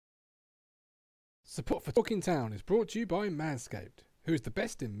Support for Talking Town is brought to you by Manscaped, who is the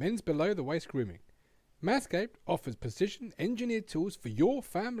best in men's below-the-waist grooming. Manscaped offers precision-engineered tools for your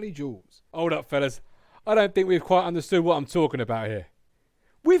family jewels. Hold up, fellas. I don't think we've quite understood what I'm talking about here.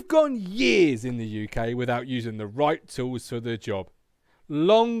 We've gone years in the UK without using the right tools for the job.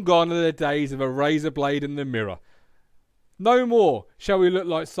 Long gone are the days of a razor blade in the mirror. No more shall we look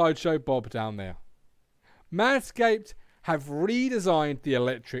like Sideshow Bob down there. Manscaped have redesigned the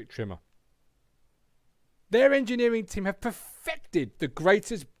electric trimmer. Their engineering team have perfected the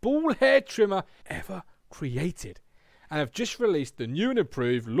greatest ball hair trimmer ever created and have just released the new and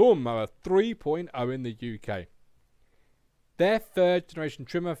improved Lawnmower 3.0 in the UK. Their third generation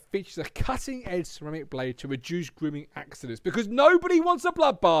trimmer features a cutting edge ceramic blade to reduce grooming accidents because nobody wants a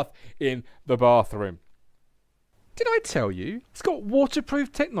bloodbath in the bathroom. Did I tell you it's got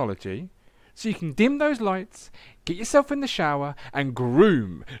waterproof technology so you can dim those lights, get yourself in the shower and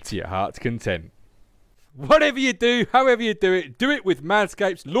groom to your heart's content? Whatever you do, however you do it with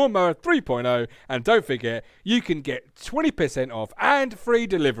Manscaped's Lawnmower 3.0, and don't forget, you can get 20% off and free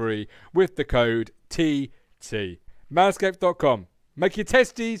delivery with the code TT. Manscaped.com. Make your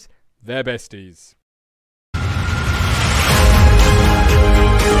testies their besties.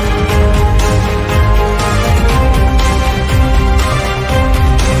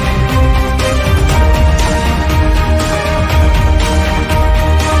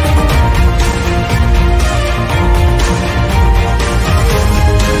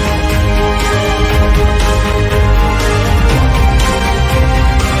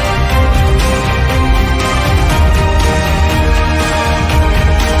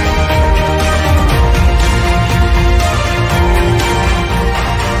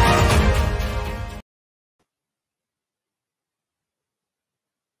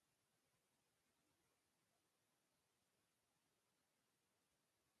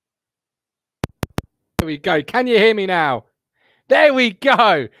 There we go. Can you hear me now? There we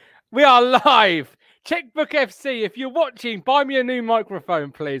go. We are live. Checkbook FC. If you're watching, buy me a new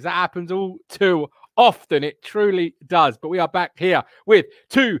microphone, please. That happens all too often. It truly does. But we are back here with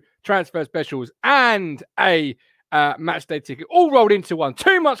 2 transfer specials and a match day ticket, all rolled into one.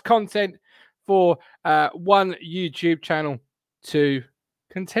 Too much content for one YouTube channel to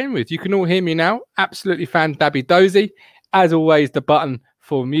contend with. You can all hear me now. Absolutely fan-dabby dozy. As always, the button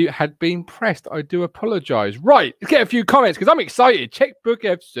for mute had been pressed. I do apologise. Right, let's get a few comments because I'm excited. Checkbook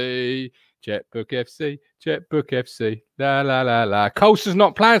FC, Checkbook FC, Checkbook FC. La la la la. Colster's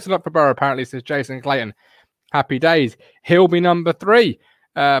not playing tonight for Borough, apparently, says Jason Clayton. Happy days. He'll be number 3,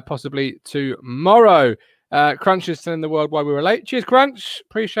 possibly tomorrow. Crunch is telling the world why we were late. Cheers, Crunch.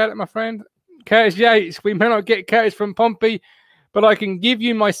 Appreciate it, my friend. Curtis Yates. We may not get Curtis from Pompey, but I can give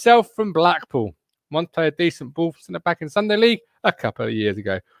you myself from Blackpool. Once played a decent ball for centre-back in Sunday League a couple of years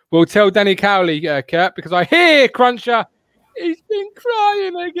ago. We'll tell Danny Cowley, Kurt, because I hear Cruncher, he's been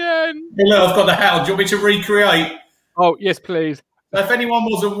crying again. Hey, look, I've got the hat on. Do you want me to recreate? Oh, yes, please. If anyone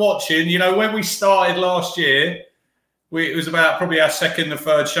wasn't watching, you know, when we started last year, it was about probably our 2nd or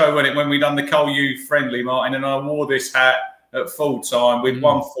 3rd show, when we done the Cole U friendly, Martin, and I wore this hat at full time. We'd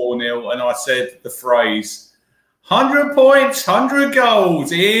won 4-0, and I said the phrase, 100 points, 100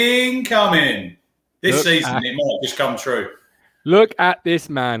 goals, incoming. This season, it might just come true. Look at this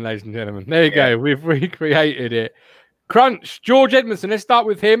man, ladies and gentlemen. There you go. We've recreated it. Crunch, George Edmundson. Let's start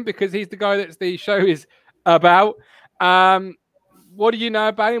with him because he's the guy that the show is about. What do you know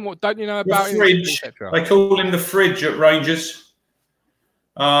about him? What don't you know about him? Fridge. They call him the Fridge at Rangers.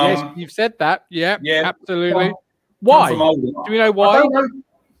 Yes, you've said that. Yeah, absolutely. Why? Do we know why? I don't know.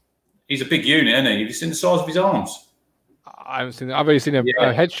 He's a big unit, isn't he? Have you seen the size of his arms? I haven't seen. I've only seen a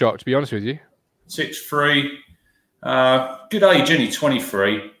headshot, to be honest with you. 6'3", good age, isn't he?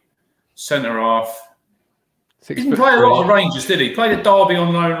 23, centre half. He didn't play a lot of Rangers, did he? Played at Derby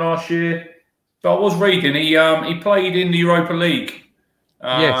on loan last year. But I was reading he played in the Europa League.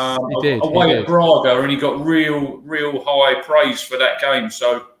 Yes, he did. Away at Braga, and he got real high praise for that game.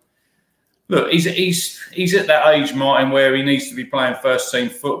 So look, he's at that age, Martin, where he needs to be playing first team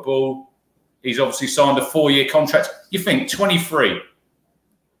football. He's obviously signed a 4-year contract. You think 23?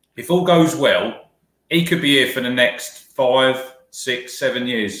 If all goes well, he could be here for the next 5, 6, 7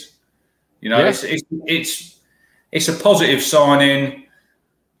 years. You know, it's a positive signing.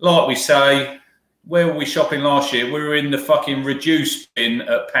 Like we say, where were we shopping last year? We were in the fucking reduced bin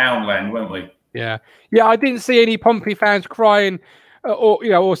at Poundland, weren't we? Yeah. I didn't see any Pompey fans crying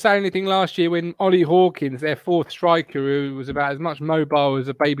or saying anything last year when Ollie Hawkins, their 4th striker, who was about as much mobile as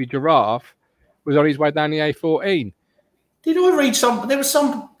a baby giraffe, was on his way down the A14. Did I read some?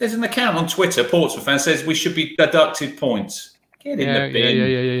 There's an account on Twitter, Portsmouth fan, says we should be deducted points. Get in the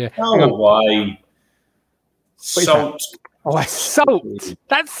bin. Yeah. Go away. Salt. Oh, that's salt.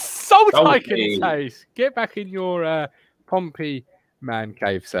 That's salt I can taste. Get back in your Pompey man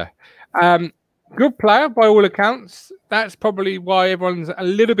cave, sir. Good player by all accounts. That's probably why everyone's a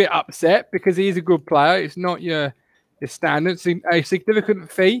little bit upset, because he is a good player. It's not your standard. It's a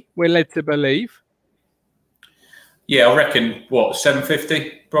significant fee, we're led to believe. Yeah, I reckon, what,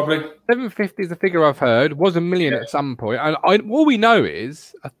 750 probably? 750 is the figure I've heard. Was $1 million at some point. And all we know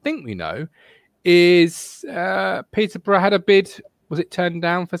is, I think we know, is Peterborough had a bid. Was it turned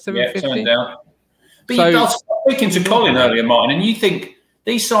down for 750? Yeah, turned down. But I was speaking to Colin earlier, Martin, and you think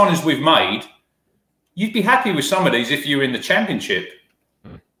these signings we've made, you'd be happy with some of these if you were in the Championship.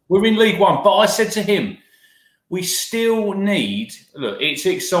 We're in League One. But I said to him, we still need, look, it's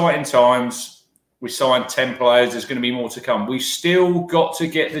exciting times. We signed 10 players. There's going to be more to come. We've still got to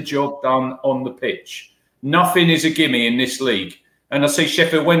get the job done on the pitch. Nothing is a gimme in this league. And I see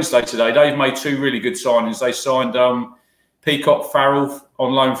Sheffield Wednesday today. They've made 2 really good signings. They signed Peacock Farrell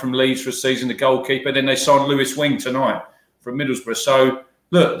on loan from Leeds for a season, the goalkeeper. Then they signed Lewis Wing tonight from Middlesbrough. So,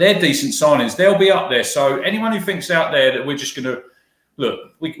 look, they're decent signings. They'll be up there. So anyone who thinks out there that we're just going to, look,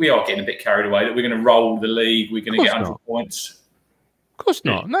 we are getting a bit carried away, that we're going to roll the league, we're going to get 100 points. Of course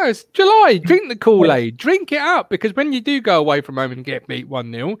not. No, it's July. Drink the Kool-Aid. Drink it up, because when you do go away from home and get beat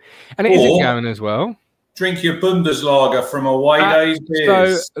 1-0, and it isn't going as well. Drink your Bundeslager from away days.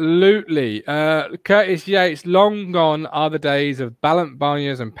 Absolutely. Curtis Yates, long gone are the days of Ballant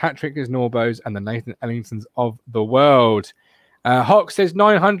Barniers and Patrick Norbos and the Nathan Ellingtons of the world. Hock says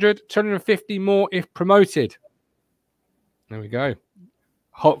 900, 250 more if promoted. There we go.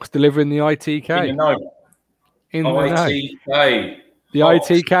 Hock's delivering the ITK. In the ITK. The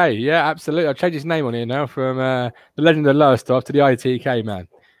ITK, yeah, absolutely. I've changed his name on here now from the Legend of Lowestoft to the ITK man.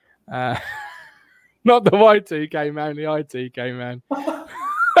 Not the Y2K man, the ITK man.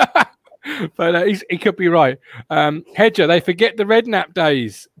 But he could be right. Hedger, they forget the Redknapp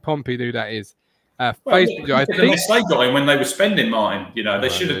days. Pompey do, that is. Facebook, I think. The mess they got in when they were spending, Martin. You know, they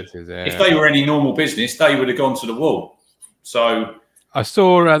should have. If they were any normal business, they would have gone to the wall. So I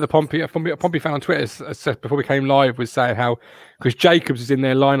saw the Pompey fan on Twitter before we came live was saying how, because Jacobs is in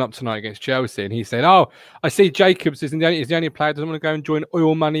their lineup tonight against Chelsea, and he said, "Oh, I see Jacobs is the only player who doesn't want to go and join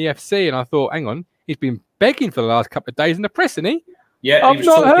Oil Money FC." And I thought, hang on, he's been begging for the last couple of days in the press, hasn't he? Yeah, I've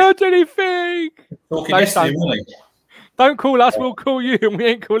not heard anything. Talking yesterday, wasn't he? Don't call us, we'll call you, and we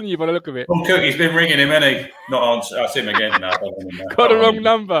ain't calling you by the look of it. Paul Cookie's been ringing him, hasn't he? Not on. That's him again now. Got the wrong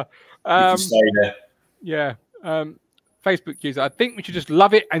number. Stay there. Yeah. Facebook user, I think we should just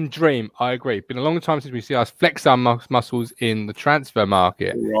love it and dream. I agree. Been a long time since we see us flex our muscles in the transfer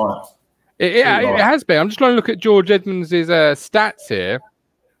market. Right. It has been. I'm just trying to look at George Edmundson's stats here,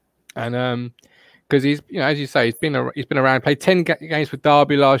 and because he's, you know, as you say, he's been around. Played 10 games for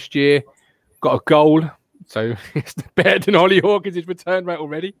Derby last year, got a goal, so it's better than Ollie Hawkins' return rate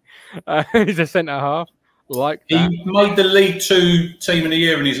already. He's a centre half. Like that. He made the League 2 Team of the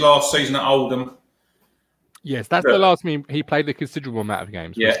Year in his last season at Oldham. Yes, that's the last time he played a considerable amount of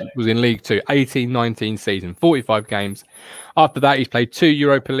games. Yeah. Was in League 2, 18-19 season, 45 games. After that, he's played 2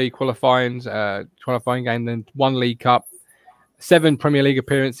 Europa League qualifying games, then 1 League Cup, 7 Premier League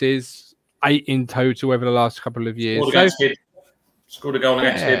appearances, 8 in total over the last couple of years. Scored a goal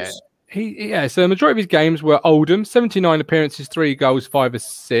against Hibs. So the majority of his games were Oldham, 79 appearances, 3 goals, 5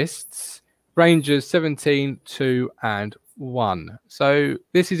 assists. Rangers, 17, 2 and 1. So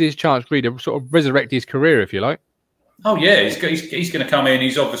this is his chance really to sort of resurrect his career, if you like. Oh yeah, he's going to come in.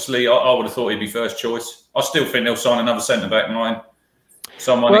 He's obviously, I would have thought he'd be first choice. I still think they'll sign another centre back in line.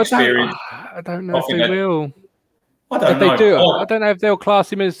 Someone experienced. I don't know if they will. I don't know. I don't know if they'll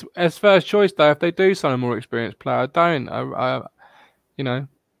class him as first choice though. If they do sign a more experienced player, I don't. You know.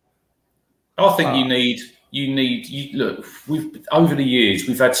 I think you need. Look, over the years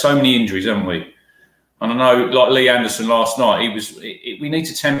we've had so many injuries, haven't we? And I know, like Lee Anderson last night, we need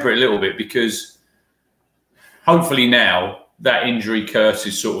to temper it a little bit, because hopefully now that injury curse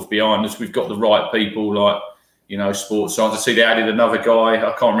is sort of behind us. We've got the right people, like, you know, sports science. I see they added another guy.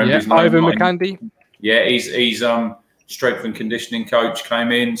 I can't remember his name. Ivan McCandy. Yeah, he's strength and conditioning coach,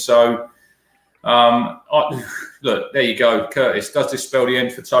 came in. So, look, there you go, Curtis. Does this spell the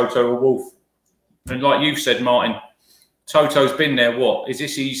end for Toto or Wolf? And like you've said, Martin, Toto's been there, what? Is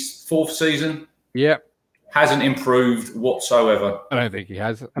this his 4th season? Yep. Hasn't improved whatsoever. I don't think he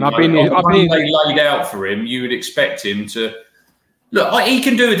has. And they laid out for him, you would expect him to look. He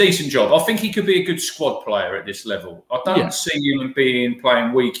can do a decent job. I think he could be a good squad player at this level. I don't see him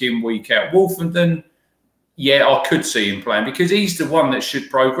playing week in, week out. Wolfenden, yeah, I could see him playing because he's the one that should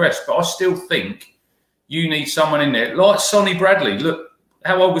progress. But I still think you need someone in there like Sonny Bradley. Look,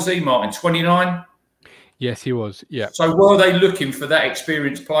 how old was he, Martin? 29. Yes, he was. Yeah. So were they looking for that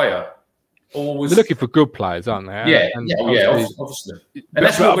experienced player? Or was... They're looking for good players, aren't they? Yeah, and obviously. And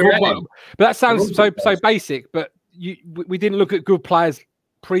that's what we're adding. But that sounds so basic. But we didn't look at good players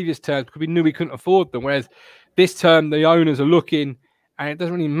previous terms because we knew we couldn't afford them. Whereas this term, the owners are looking, and it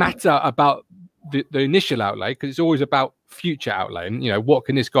doesn't really matter about the initial outlay because it's always about future outlay. And, you know, what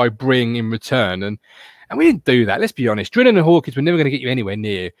can this guy bring in return? And we didn't do that. Let's be honest. Drilling and Hawkins were never going to get you anywhere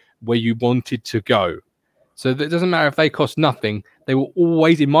near where you wanted to go. So it doesn't matter if they cost nothing. They were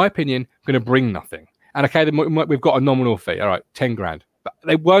always, in my opinion, going to bring nothing. And okay, we've got a nominal fee. All right, 10 grand. But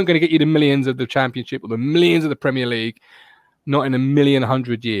they weren't going to get you the millions of the Championship or the millions of the Premier League. Not in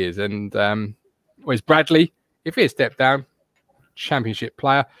 1,100,000 years. And whereas Bradley, if he had stepped down, Championship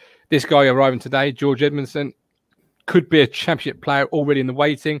player. This guy arriving today, George Edmundson, could be a Championship player already in the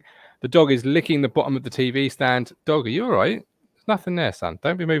waiting. The dog is licking the bottom of the TV stand. Dog, are you all right? There's nothing there, son.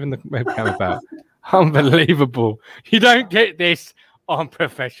 Don't be moving the webcam about. Unbelievable. You don't get this on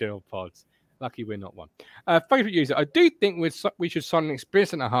professional pods. Lucky we're not one. Favourite user. I do think we should sign an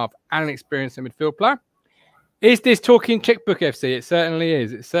experienced centre-half and an experienced midfield player. Is this talking checkbook FC? It certainly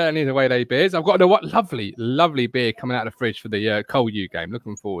is. It certainly is the way they beers. I've got to know what lovely beer coming out of the fridge for the Cole U game.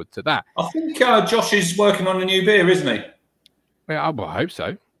 Looking forward to that. I think Josh is working on a new beer, isn't he? Well, I hope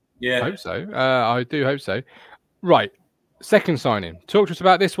so. Yeah. I hope so. I do hope so. Right. Second signing. Talk to us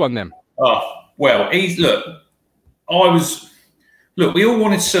about this one then. Oh, well, we all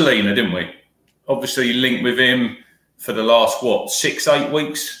wanted Selena, didn't we? Obviously linked with him for the last, 6-8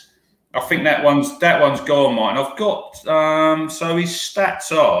 weeks? I think that one's gone, mine. I've got so his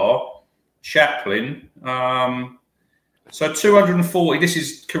stats are Chaplin. So 240. This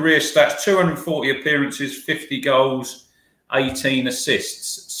is career stats: 240 appearances, 50 goals, 18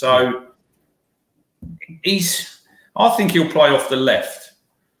 assists. So I think he'll play off the left.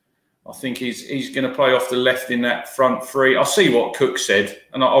 I think he's going to play off the left in that front three. I'll see what Cook said,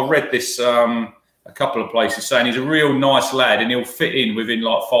 and I read this. A couple of places saying he's a real nice lad and he'll fit in within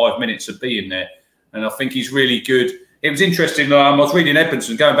like 5 minutes of being there. And I think he's really good. It was interesting. I was reading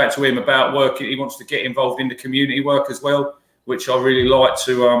Edmundson, going back to him about work. He wants to get involved in the community work as well, which I really like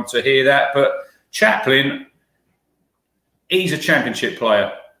to hear that. But Chaplin, he's a Championship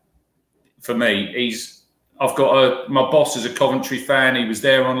player for me. My boss is a Coventry fan. He was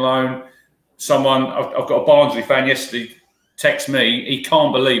there on loan. I've got a Barnsley fan yesterday text me, he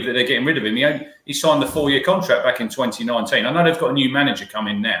can't believe that they're getting rid of him. He signed the 4-year contract back in 2019. I know they've got a new manager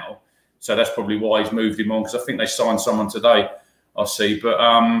coming now, so that's probably why he's moved him on, because I think they signed someone today, I see. But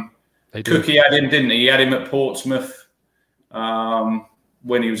Cookie had him, didn't he? He had him at Portsmouth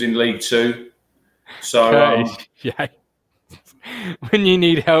when he was in League Two. So, yeah. When you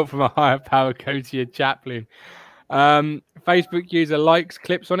need help from a higher power, go to your Chaplin. Facebook user likes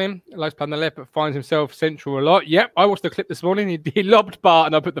clips on him, likes playing the left, but finds himself central a lot. Yep, I watched the clip this morning. He lobbed Bart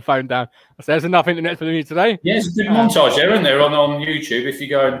and I put the phone down. I said, there's enough internet for me today. Yeah, it's a good montage there, isn't there, on YouTube, if you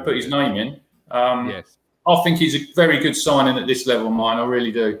go and put his name in. Yes. I think he's a very good signing at this level, mine. I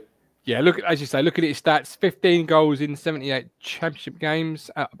really do. Yeah, as you say, look at his stats. 15 goals in 78 Championship games,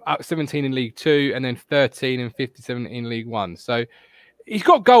 17 in League Two, and then 13 and 57 in League One. So he's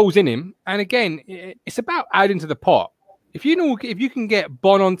got goals in him. And again, it's about adding to the pot. If you can get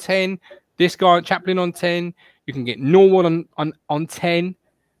Bon on 10, this guy Chaplin on 10, you can get Norwood on 10.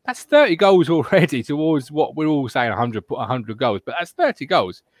 That's 30 goals already towards what we're all saying 100 goals, but that's 30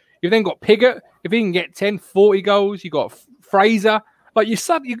 goals. You've then got Piggott. If he can get 10, 40 goals, you got Fraser. Like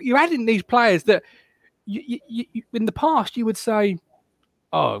you're adding these players that you in the past you would say,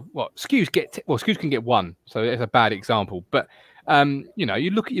 oh, what Skews can get 1, so it's a bad example. But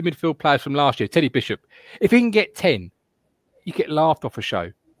you look at your midfield players from last year, Teddy Bishop. If he can get 10. You get laughed off a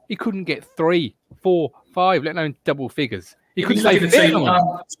show. He couldn't get 3, 4, 5, let alone double figures. He couldn't say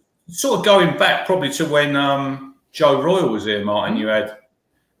sort of going back probably to when Joe Royal was here, Martin. You had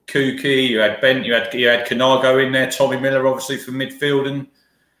Kookie, you had Bent, you had Canago in there, Tommy Miller obviously for midfield, and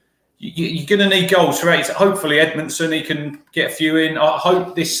you're going to need goals for it. Hopefully Edmundson, he can get a few in. I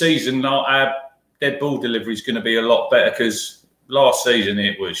hope this season our dead ball delivery is going to be a lot better, because last season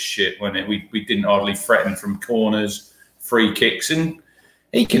it was shit, wasn't it? We didn't hardly threaten from corners, free kicks, and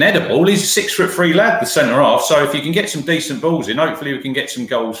he can head a ball. He's a 6'3" lad, the centre half. So if you can get some decent balls in, hopefully we can get some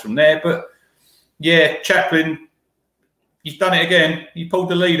goals from there. But yeah, Chaplin, you've done it again. You pulled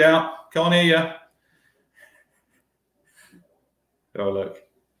the lead out. Can't hear you. Oh look,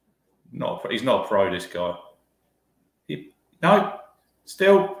 he's not a pro, this guy. No,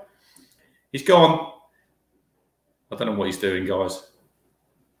 still, he's gone. I don't know what he's doing, guys.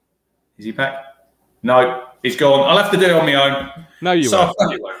 Is he back? No, he's gone. I'll have to do it on my own. No, you won't.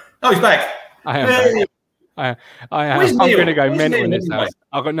 No, he's back. I am back. I am. Where's I'm Neil? going to go Where's mental Neil in this anyway? house.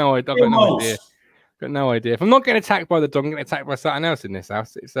 I've got no idea. I've Neil got no Moles. idea. Got no idea. If I'm not getting attacked by the dog, I'm getting attacked by something else in this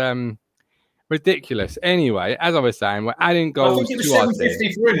house. It's ridiculous. Anyway, as I was saying, we're adding I goals think it was to our team.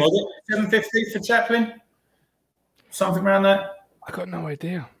 750 for him, was it? 750 for Chaplin? Something around that? I got no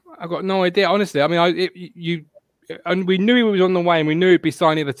idea. Honestly, I mean, and we knew he was on the way, and we knew he'd be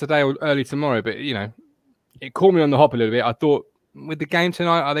signed either today or early tomorrow. But you know, it caught me on the hop a little bit. I thought, with the game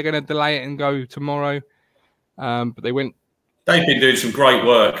tonight, are they going to delay it and go tomorrow? But they went. They've been doing some great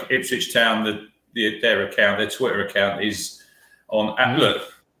work. Ipswich Town, their account, their Twitter account is on. Look,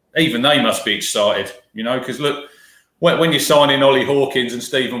 even they must be excited, you know, because look, when you're signing Ollie Hawkins and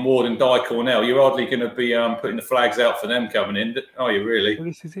Stephen Ward and Di Cornell, you're hardly going to be putting the flags out for them coming in, are you really? Well,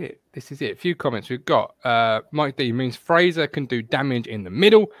 this is it. A few comments we've got. Mike D means Fraser can do damage in the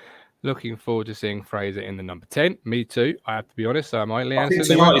middle. Looking forward to seeing Fraser in the number 10. Me too. I have to be honest. So am I, Leanne. I think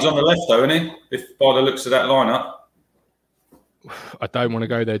tonight he's on the left, though, isn't he? If by the looks of that lineup. I don't want to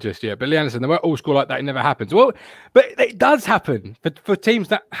go there just yet. But Leanderson, they won't all score like that. It never happens. Well, but it does happen for teams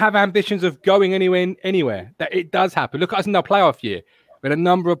that have ambitions of going anywhere. That it does happen. Look at us in our playoff year. We had a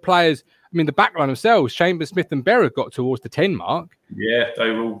number of players. I mean, the backline themselves, Chambers, Smith and Berra got towards the 10 mark. Yeah,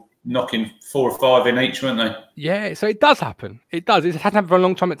 they were all knocking 4 or 5 in each, weren't they? Yeah, so it does happen. It does. It hasn't happened for a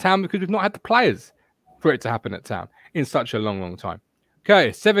long time at Town because we've not had the players for it to happen at Town in such a long time.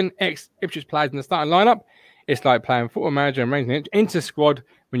 Okay, 7x Ipswich players in the starting lineup. It's like playing Football Manager and arranging into squad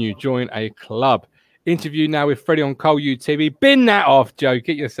when you join a club. Interview now with Freddie on Cole UTV. Bin that off, Joe.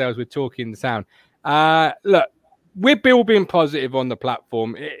 Get yourselves with Talking Sound. Look, we're being positive on the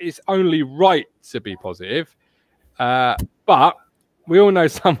platform. It's only right to be positive. But we all know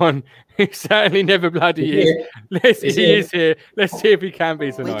someone who certainly never bloody is. He is here. Let's see if he can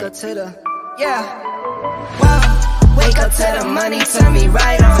be tonight. Wake up to the, wake up to the money, turn me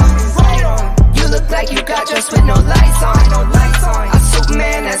right on. You look like you got dressed with no lights on. I'm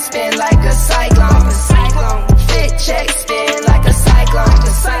Superman that spin like a cyclone. Fit check, spin like a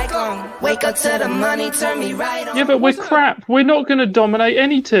cyclone. Wake up to the money, turn me right on. Yeah, but we're crap. We're not going to dominate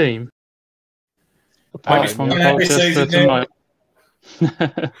any team. Apart from Colchester tonight.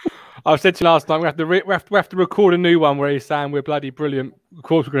 I've said to you last time, we have to record a new one where he's saying we're bloody brilliant. Of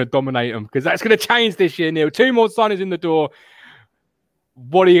course, we're going to dominate them because that's going to change this year, Neil. 2 more signings in the door.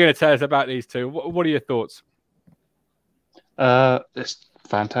 What are you going to tell us about these two? What are your thoughts? It's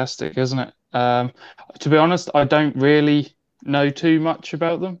fantastic, isn't it? To be honest, I don't really know too much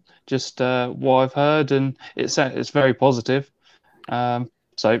about them. Just what I've heard, and it's very positive.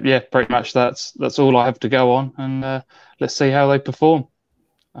 So yeah, pretty much that's all I have to go on, and let's see how they perform.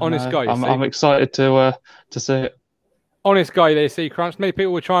 Honest guy, I'm excited to see it. Honest guy there, see, Crunch. Many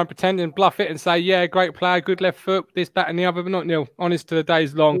people will try and pretend and bluff it and say, yeah, great player, good left foot, this, that, and the other, but not Neil. Honest to the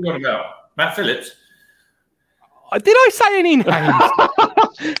day's long. What about Matt Phillips? Did I say any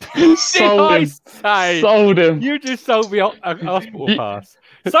names? Sold him. You just sold me a hospital pass.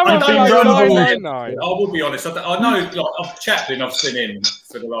 I will be honest. I know, like, Chaplin, I've seen him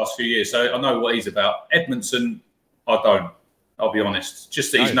for the last few years, so I know what he's about. Edmundson, I don't. I'll be honest.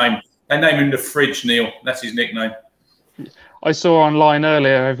 Just that his name, they name him the Fridge, Neil. That's his nickname. I saw online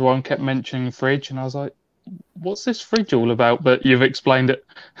earlier, everyone kept mentioning Fridge, and I was like, what's this Fridge all about? But you've explained it.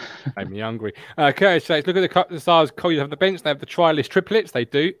 Made me hungry. Okay, so let's look at the stars Colliers have the bench. They have the trialist triplets. They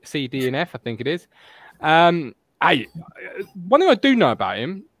do. C, D, and F, I think it is. One thing I do know about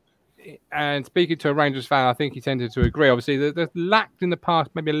him, and speaking to a Rangers fan, I think he tended to agree. Obviously, there's lacked in the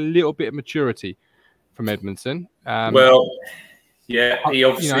past maybe a little bit of maturity from Edmundson. Yeah, he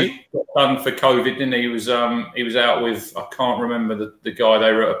obviously got done for COVID, didn't he? He was out with, I can't remember the guy.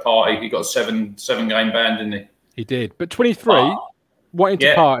 They were at a party. He got a seven game ban, didn't he? He did. But 23, wanting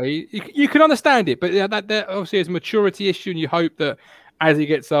to party, you can understand it. But that obviously is a maturity issue, and you hope that as he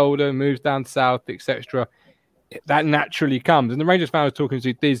gets older, moves down south, etc., that naturally comes. And the Rangers fan I was talking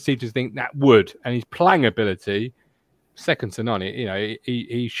to did seem to think that would, and his playing ability, second to none. You know,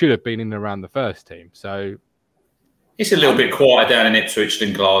 he should have been in and around the first team. So. It's a little bit quieter down in Ipswich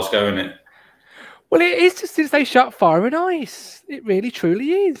than Glasgow, isn't it? Well, it is just since they shut Fire and Ice. It really,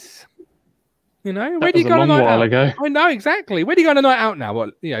 truly is. You know, where do you go on a night out? Ago. I know, exactly. Where do you go on a night out now?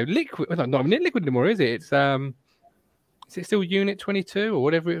 What, you know, liquid? Well, not liquid anymore, is it? It's is it still Unit 22 or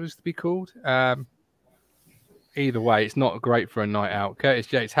whatever it was to be called? Either way, it's not great for a night out.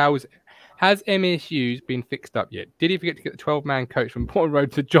 Curtis Yates, has MSU's been fixed up yet? Did he forget to get the 12-man coach from Portman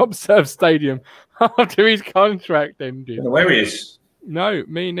Road to JobServe Stadium after his contract ended? I don't know where he is. No,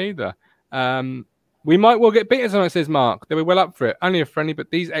 me neither. We might well get beaten tonight, says Mark. They were well up for it. Only a friendly,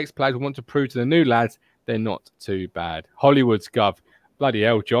 but these ex-players want to prove to the new lads they're not too bad. Hollywood's Gov. Bloody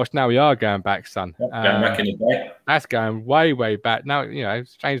hell, Josh. Now we are going back, son. Going back in the day. That's going way, way back. Now,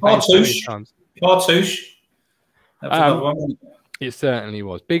 it's changed Cartouche. times. Cartouche. That was another one. It certainly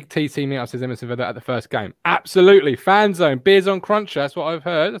was. Big TT meetup, says Emerson Feather, at the first game. Absolutely. Fan zone. Beers on Cruncher. That's what I've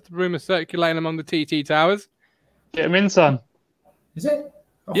heard. That's the rumour circulating among the TT towers. Get him in, son. Is it?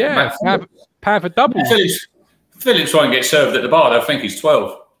 Yeah. Pound for doubles. Phillips won't get served at the bar. They'll think he's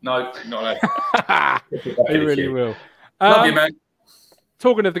 12. No, not allowed. He really will. Love you, man.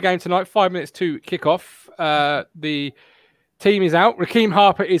 Talking of the game tonight, 5 minutes to kick off. The team is out. Raheem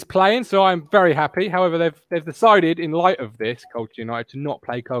Harper is playing, so I'm very happy. However, they've decided, in light of this, Colchester United, to not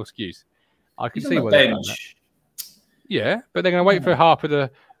play Cole Skuse. I can see why they've done that. Yeah, but they're going to wait for Harper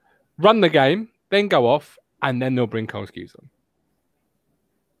to run the game, then go off, and then they'll bring Cole Skuse on.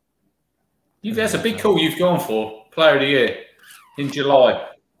 That's a big call you've gone for, Player of the Year, in July.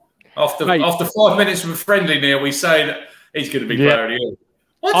 After 5 minutes of a friendly, Neil, we say that he's going to be Player of the Year.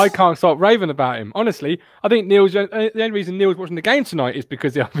 What? I can't stop raving about him. Honestly, I think the only reason Neil's watching the game tonight is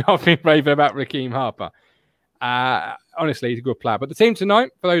because I've been raving about Raheem Harper. Honestly, he's a good player. But the team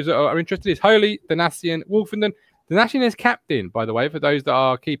tonight, for those that are interested, is Holy, Danasian, Wolfenden. Danasian is captain, by the way, for those that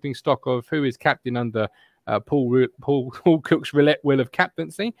are keeping stock of who is captain under Paul Cook's roulette wheel of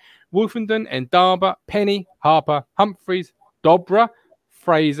captaincy. Wolfenden, Ndaba, Penny, Harper, Humphreys, Dobra,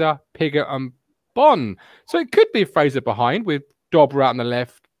 Fraser, Pigott, and Bon. So it could be Fraser behind with Dobra out on the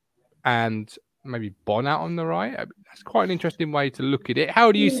left and maybe Bon out on the right. That's quite an interesting way to look at it. How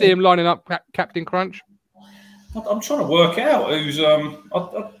do you see him lining up, Captain Crunch? I'm trying to work out who's...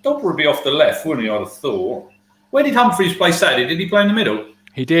 Dobra would be off the left, wouldn't he, I'd have thought. Where did Humphreys play Saturday? Did he play in the middle?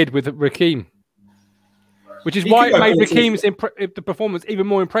 He did, with Raheem. Which is why it made Raheem's the performance even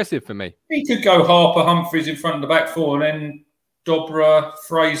more impressive for me. He could go Harper, Humphreys in front of the back four, and then Dobra,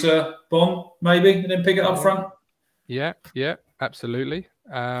 Fraser, Bon, maybe, and then pick it up front. Yeah, absolutely.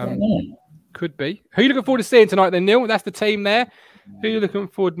 Could be. Who are you looking forward to seeing tonight then, Neil? That's the team there. Who are you looking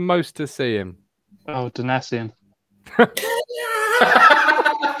forward most to seeing? Oh, Danasian.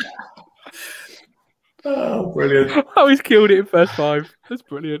 Oh, brilliant. Oh, he's killed it in first 5. That's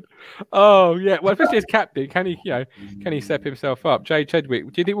brilliant. Oh, yeah. Well, especially as captain, can he step himself up? Jay Chedwick,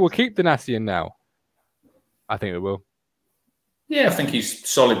 do you think we'll keep Danasian now? I think we will. Yeah, I think he's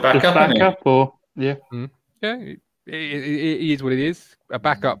solid backup, isn't he? Yeah. Yeah, he is what it is. A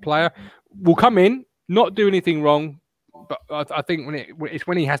backup player. Will come in, not do anything wrong, but I think it's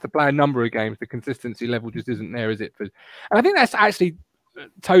when he has to play a number of games, the consistency level just isn't there, is it? And I think that's actually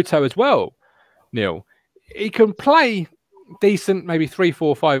Toto as well, Neil. He can play decent, maybe 3,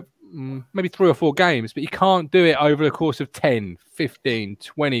 4, 5, maybe 3 or 4 games, but he can't do it over the course of 10, 15,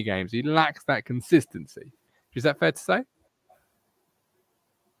 20 games. He lacks that consistency. Is that fair to say?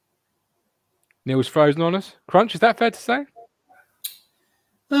 Neil's frozen on us. Crunch, is that fair to say?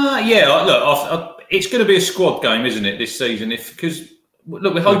 Yeah, look, it's going to be a squad game, isn't it, this season? Because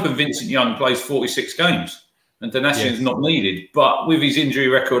look, we're hoping Vincent Young plays 46 games and Danasian's not needed. But with his injury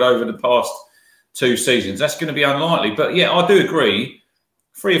record over the past 2 seasons, that's going to be unlikely. But yeah, I do agree.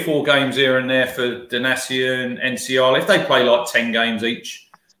 3 or 4 games here and there for Danasian, NCR. If they play like 10 games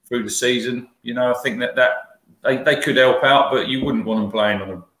each through the season, I think that they could help out, but you wouldn't want them playing on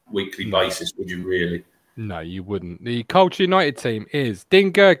a weekly basis, would you really? No, you wouldn't. The Colchester United team is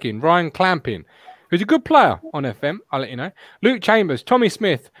Dean Gherkin, Ryan Clampin, who's a good player on FM, I'll let you know. Luke Chambers, Tommy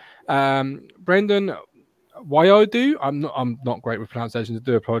Smith, Brendan Wyodu. I'm not great with pronunciations. I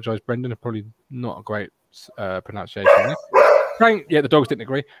do apologise, Brendan. I'm probably not a great pronunciation there. Frank, the dogs didn't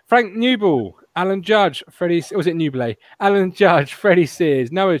agree. Frank Newball, Alan Judge, Freddie, was it Newblay? Alan Judge, Freddie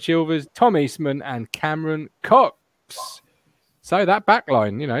Sears, Noah Chilvers, Tom Eastman, and Cameron Cox. So that back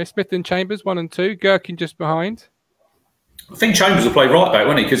line, Smith and Chambers, 1 and 2, Gherkin just behind. I think Chambers will play right back,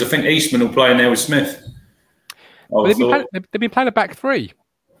 won't he? Because I think Eastman will play in there with Smith. They've been playing a back 3.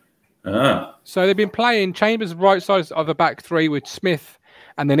 So they've been playing Chambers right side of the back 3 with Smith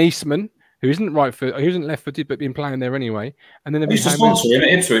and then Eastman, who isn't left-footed, but been playing there anyway. And then I used to sponsor him at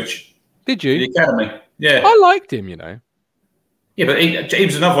Ipswich. Did you? The academy. Yeah. I liked him, Yeah, but he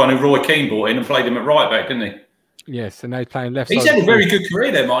was another one who Roy Keane brought in and played him at right back, didn't he? Yes, and now he's playing left. He's had a very good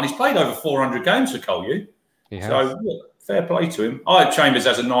career there, Martin. He's played over 400 games for Colu. So, fair play to him. I hope Chambers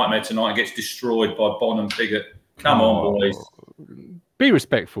has a nightmare tonight and gets destroyed by Bon and Pigott. Come on, boys. Be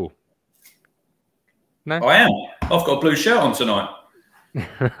respectful. No? I am. I've got a blue shirt on tonight.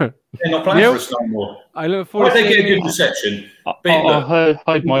 They're not playing for us no more. I look forward to they get a good reception. I'll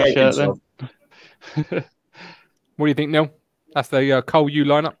hide my shirt then. What do you think, Neil? That's the Cole U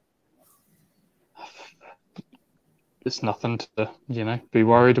lineup. It's nothing to, be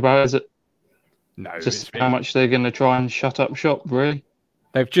worried about, is it? No. Just how much they're going to try and shut up shop, really.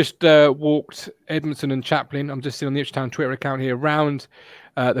 They've just walked Edmundson and Chaplin. I'm just seeing on the Ipswich Town Twitter account here around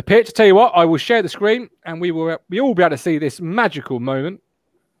the pitch. Tell you what, I will share the screen and we all be able to see this magical moment.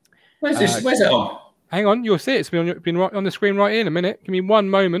 Where's this? Where's it on? Hang on, you'll see it. It's been right on the screen right in a minute. Give me one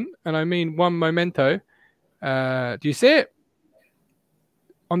moment, and I mean one memento. Do you see it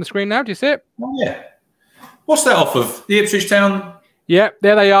on the screen now? Do you see it? Oh, yeah. What's that off of? The Ipswich Town? Yeah,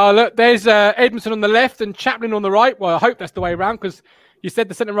 there they are. Look, there's Edmundson on the left and Chaplin on the right. Well, I hope that's the way around because you said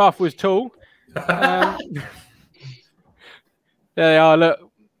the centre half was tall. There they are.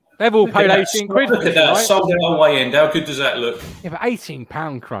 Look, they've all paid 18 quid. Look at that. Right? Sold out away end. How good does that look? Yeah, but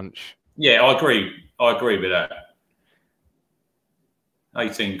 £18 crunch. Yeah, I agree. I agree with that.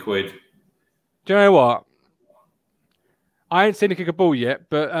 18 quid. Do you know what? I ain't seen him kick a ball yet,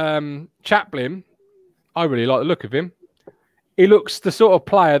 but Chaplin, I really like the look of him. He looks the sort of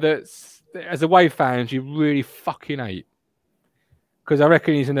player that's, as away fans, you really fucking hate. Because I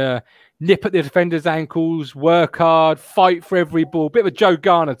reckon he's going to nip at the defender's ankles, work hard, fight for every ball. Bit of a Joe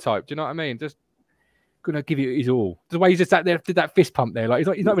Garner type. Do you know what I mean? Just going to give you his all. The way he's just sat there, did that fist pump there. Like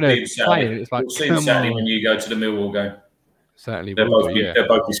he's not going to play it. It's like, we'll see him Saturday when you go to the Millwall game. Certainly they'll will both be, yeah. They'll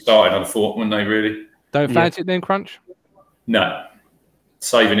both be starting, I thought, wouldn't they, really? Don't fancy it then, Crunch? No.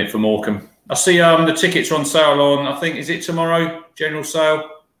 Saving it for Morecambe. I see the tickets are on sale on, I think, is it tomorrow? General sale?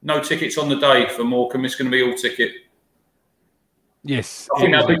 No tickets on the day for Morecambe. It's going to be all ticket. Yes. I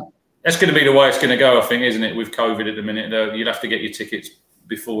think that's going to be the way it's going to go, I think, isn't it, with COVID at the minute? You'd have to get your tickets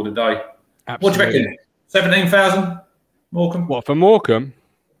before the day. Absolutely. What do you reckon? 17,000 Morecambe? What, for Morecambe?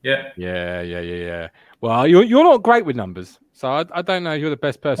 Yeah. Yeah. Well, you're not great with numbers, so I don't know. You're the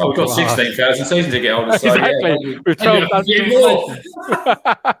best person. Oh, we've got 16,000 season to get older. So exactly. Yeah. We've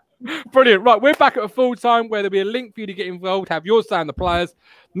 12,000. Brilliant. Right, we're back at a full time where there'll be a link for you to get involved, have your say on the players,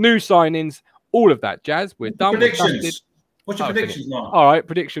 new signings, all of that jazz. We're done. Predictions. What's your predictions, Mark? All right,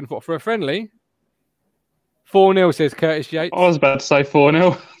 prediction for a friendly. 4-0 says Curtis Yates. I was about to say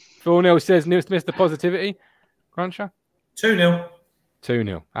 4-0. 4-0 says Mr. Positivity. Cruncher? 2-0.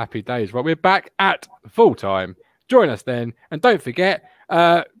 2-0. Happy days. Right, we're back at full time. Join us then. And don't forget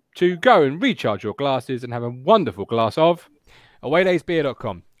to go and recharge your glasses and have a wonderful glass of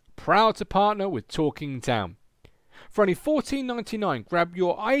awaydaysbeer.com. Proud to partner with Talking Town. For only $14.99, grab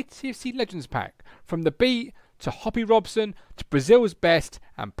your ITFC Legends Pack from the Beat to Hoppy Robson to Brazil's Best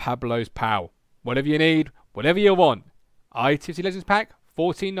and Pablo's Pal. Whatever you need, whatever you want. ITFC Legends Pack,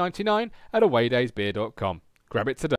 $14.99 at awaydaysbeer.com. Grab it today.